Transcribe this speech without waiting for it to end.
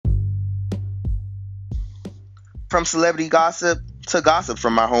From celebrity gossip to gossip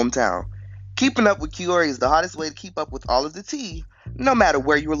from my hometown. Keeping up with Kiori is the hottest way to keep up with all of the tea, no matter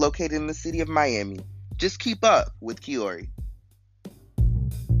where you are located in the city of Miami. Just keep up with Kiori.